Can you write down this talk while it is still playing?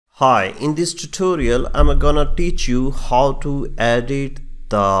Hi, in this tutorial I'm gonna teach you how to edit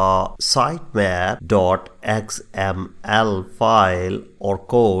the sitemap.xml file or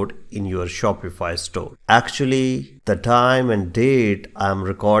code in your Shopify store. Actually, the time and date I'm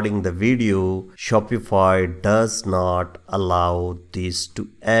recording the video, Shopify does not allow this to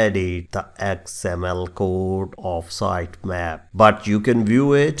edit the XML code of sitemap, but you can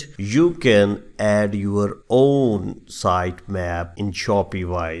view it. You can add your own sitemap in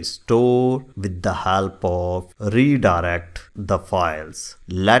Shopify store with the help of redirect the files.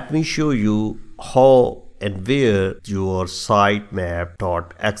 Let me show you how and where your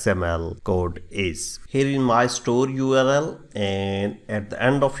sitemap.xml code is. Here in my store URL, and at the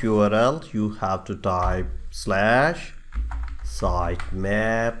end of URL you have to type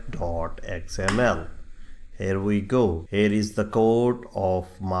 /sitemap.xml. Here we go. Here is the code of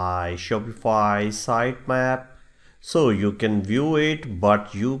my Shopify sitemap. So you can view it,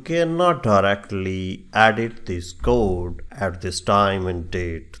 but you cannot directly edit this code at this time and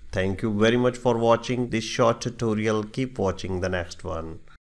date. Thank you very much for watching this short tutorial. Keep watching the next one.